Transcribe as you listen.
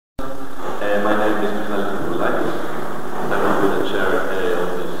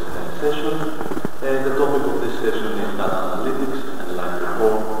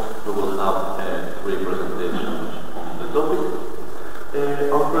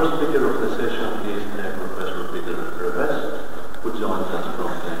first speaker of the session is Professor Peter Revesz, who joins us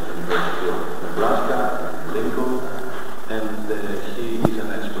from the University of Nebraska in Lincoln, and he is an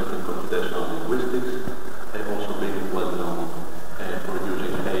expert in computational linguistics, also being well known for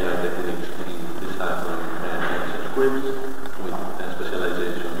using AI techniques in deciphering ancient scripts with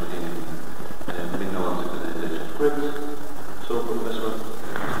specialization in Minoan-Indus scripts. So, Professor.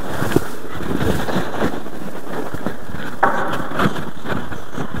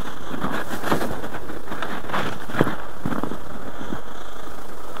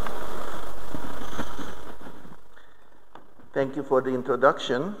 Thank you for the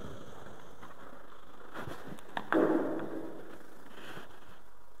introduction.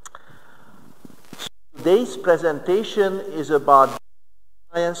 Today's presentation is about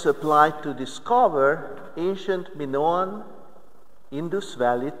science applied to discover ancient Minoan-Indus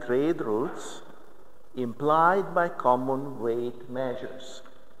Valley trade routes implied by common weight measures.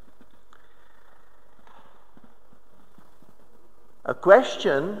 A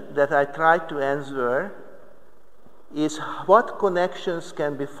question that I try to answer is what connections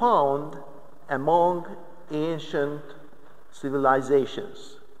can be found among ancient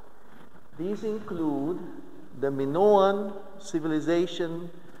civilizations. These include the Minoan civilization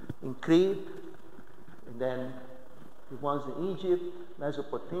in Crete, and then the ones in Egypt,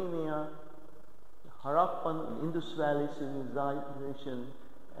 Mesopotamia, the Harappan and Indus Valley civilization,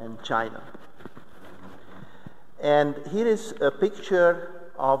 and China. And here is a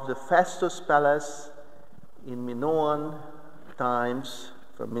picture of the Festus Palace in Minoan times,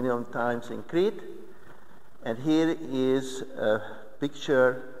 from Minoan times in Crete. And here is a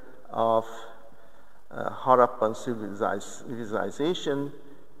picture of Harappan civilization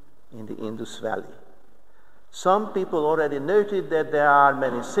in the Indus Valley. Some people already noted that there are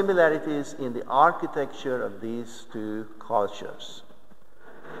many similarities in the architecture of these two cultures.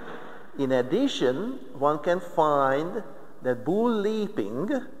 In addition, one can find that bull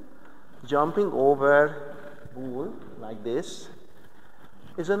leaping, jumping over bull like this,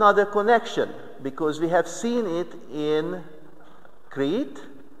 is another connection, because we have seen it in Crete.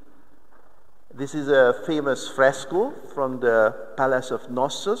 This is a famous fresco from the Palace of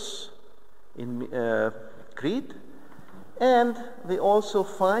Knossos in Crete, and we also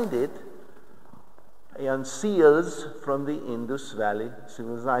find it on seals from the Indus Valley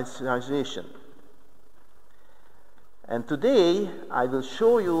civilization. And today I will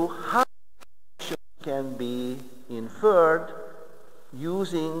show you how can be inferred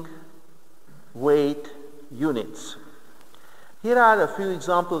using weight units. Here are a few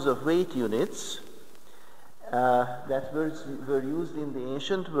examples of weight units that were used in the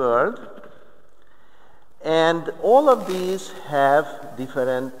ancient world, and all of these have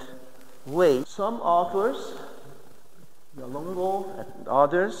different weights. Some authors, Longo and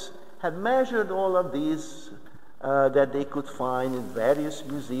others, have measured all of these that they could find in various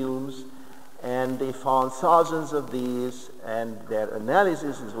museums, and they found thousands of these, and their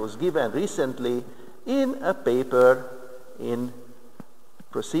analysis was given recently in a paper in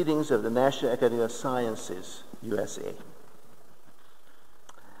Proceedings of the National Academy of Sciences, USA.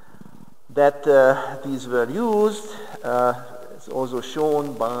 That these were used is also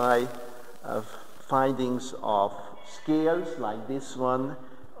shown by findings of scales like this one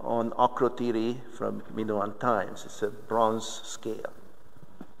on Akrotiri from Minoan times. It's a bronze scale.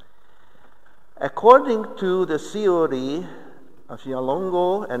 According to the theory of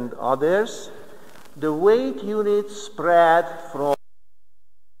Longo and others, the weight units spread from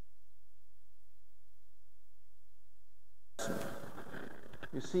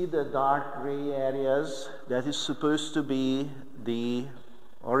you see the dark gray areas, that is supposed to be the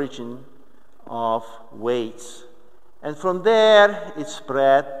origin of weights. And from there it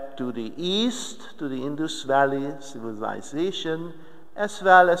spread to the east, to the Indus Valley civilization, as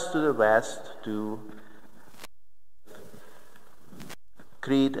well as to the west, to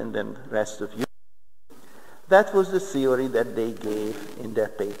Crete and then rest of Europe. That was the theory that they gave in their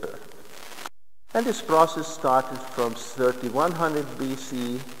paper. And this process started from 3100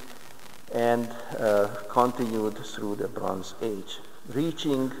 BC and continued through the Bronze Age,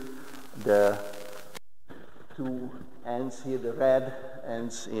 reaching the two ends here, the red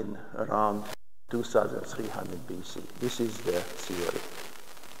ends in around 2300 BC. This is the theory.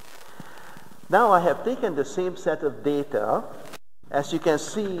 Now I have taken the same set of data. As you can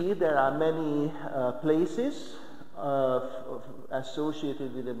see, there are many places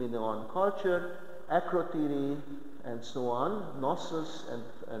associated with the Minoan culture, Akrotiri and so on. Knossos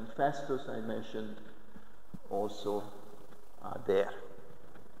and Festus I mentioned also are there.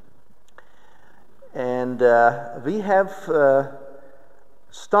 And we have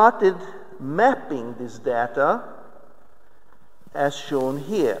started mapping this data as shown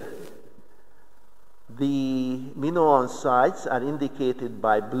here. The Minoan sites are indicated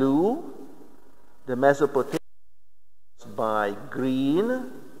by blue, the Mesopotamian by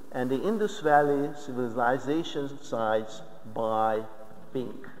green, and the Indus Valley civilization sites by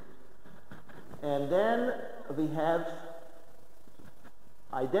pink. And then we have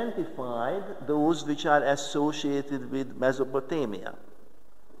identified those which are associated with Mesopotamia.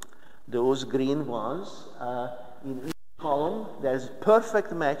 Those green ones, in each column there's a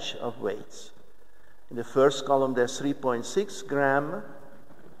perfect match of weights. In the first column there's 3.6 gram,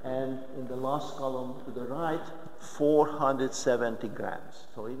 and in the last column to the right 470 grams.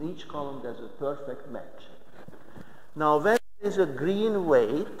 So in each column there's a perfect match. Now when there is a green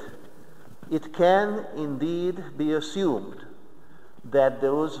weight, it can indeed be assumed that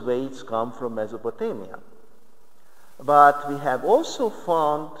those weights come from Mesopotamia. But we have also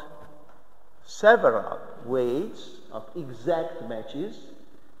found several weights of exact matches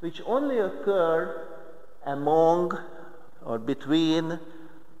which only occur among or between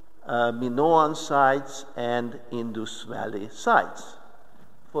Minoan sites and Indus Valley sites.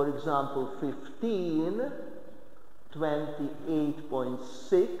 For example, 15,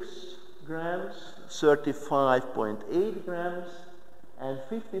 28.6 grams, 35.8 grams, and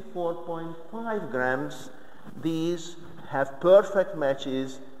 54.5 grams. These have perfect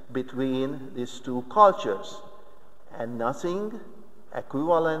matches between these two cultures, and nothing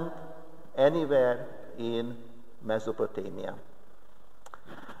equivalent anywhere in Mesopotamia.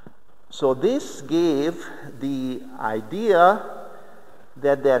 So this gave the idea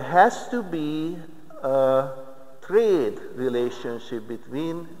that there has to be a trade relationship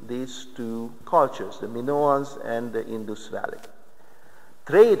between these two cultures, the Minoans and the Indus Valley.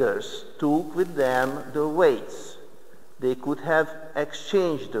 Traders took with them the weights. They could have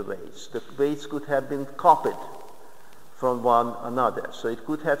exchanged the weights. The weights could have been copied from one another. So it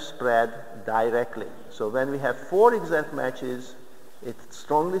could have spread directly. So when we have 4 exact matches, it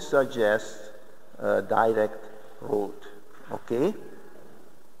strongly suggests a direct route. Okay?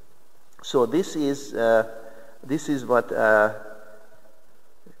 So this is what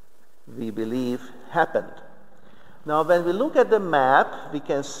we believe happened. Now when we look at the map, we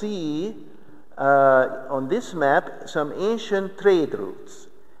can see on this map some ancient trade routes.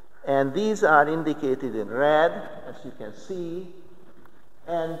 And these are indicated in red, as you can see.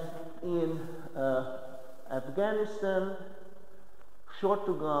 And in Afghanistan,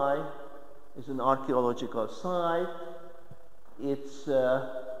 Georgoulakis is an archaeological site. It's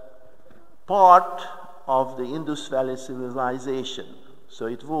part of the Indus Valley civilization. So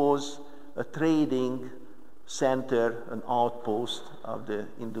it was a trading center, an outpost of the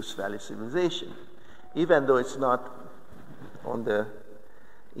Indus Valley civilization, even though it's not on the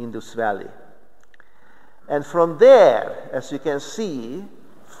Indus Valley. And from there, as you can see,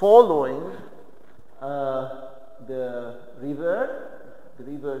 following the river, the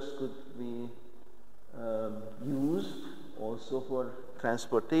rivers could be used also for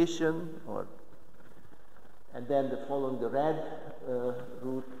transportation, and then following the red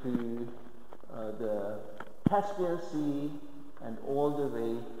route to the Caspian Sea and all the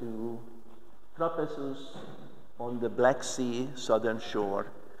way to Trapezus on the Black Sea southern shore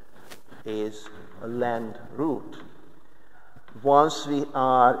is a land route. Once we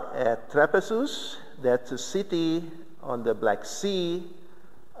are at Trapezus, that's a city on the Black Sea,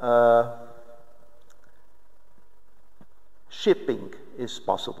 shipping is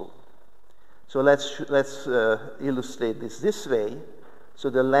possible. So let's illustrate this way. So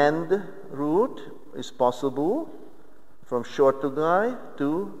the land route is possible from Georgoulakis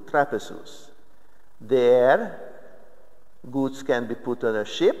to Trapezus. There, goods can be put on a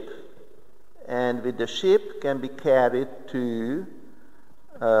ship, and with the ship can be carried to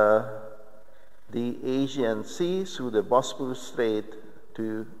the Aegean Sea through the Bosporus Strait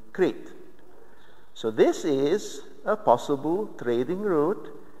to Crete. So this is a possible trading route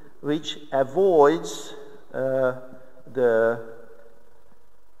which avoids the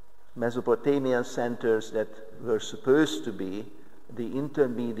Mesopotamian centers that were supposed to be the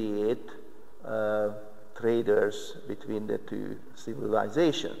intermediate traders between the two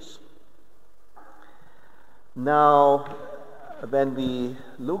civilizations. Now, when we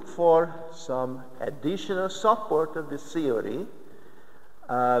look for some additional support of this theory,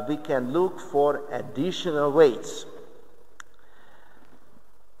 we can look for additional weights.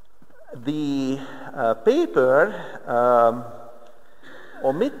 The paper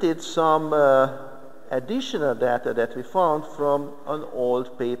omitted some additional data that we found from an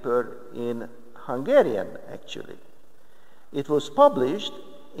old paper in Hungarian, actually. It was published,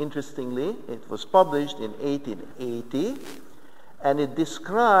 interestingly, it was published in 1880, and it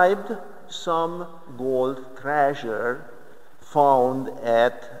described some gold treasure found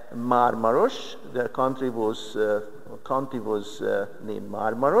at Marmaros. The country was named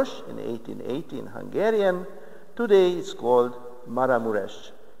Marmaros in 1880 in Hungarian. Today it's called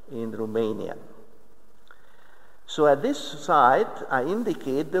Maramuresh in Romanian. So at this site, I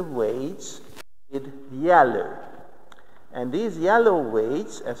indicate the weights with yellow. And these yellow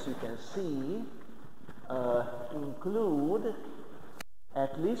weights, as you can see, include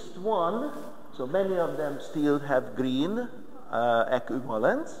at least one, so many of them still have green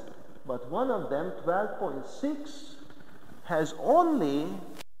equivalents, but one of them, 12.6, has only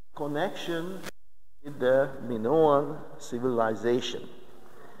connection with the Minoan civilization.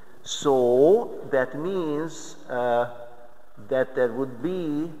 So that means that there would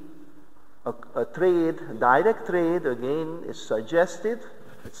be a trade, direct trade, again, is suggested.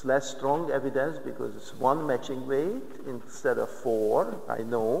 It's less strong evidence because it's one matching weight instead of 4, I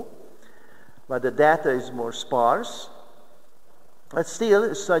know. But the data is more sparse. But still,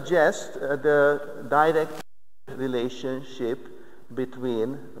 it suggests the direct relationship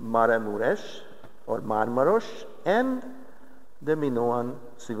between Maramuresh or Marmaros and the Minoan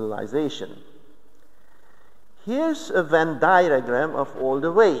civilization. Here's a Venn diagram of all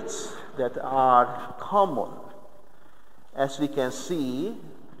the weights that are common. As we can see,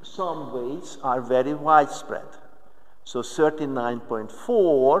 some weights are very widespread. So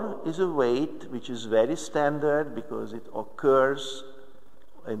 39.4 is a weight which is very standard because it occurs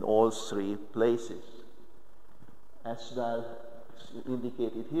in all 3 places. As well, it's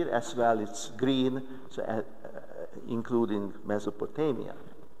indicated here, as well it's green, so including Mesopotamia.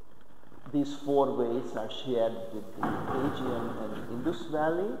 These 4 weights are shared with the Aegean and Indus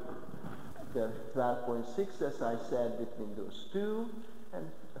Valley. The 12.6, as I said, between those 2, and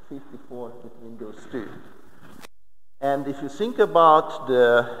 54 between those 2. And if you think about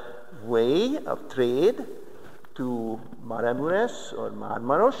the way of trade to Maramuresh or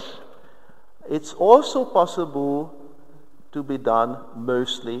Marmaros, it's also possible to be done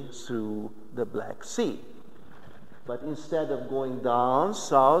mostly through the Black Sea. But instead of going down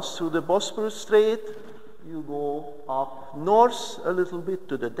south through the Bosporus Strait, you go up north a little bit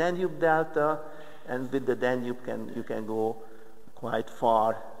to the Danube Delta, and with the Danube you can go quite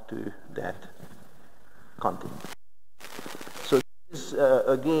far to that continent. So this is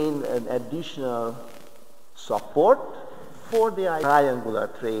again an additional support for the triangular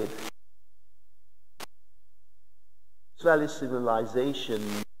trade. Valley civilization,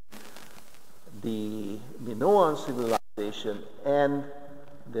 the Minoan civilization, and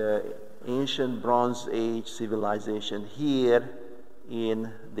the ancient Bronze Age civilization here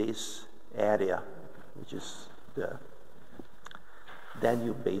in this area, which is the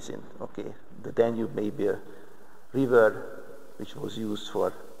Danube basin. Okay, the Danube may be a river which was used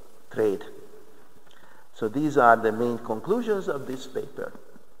for trade. So these are the main conclusions of this paper.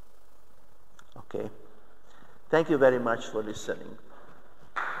 Okay. Thank you very much for listening.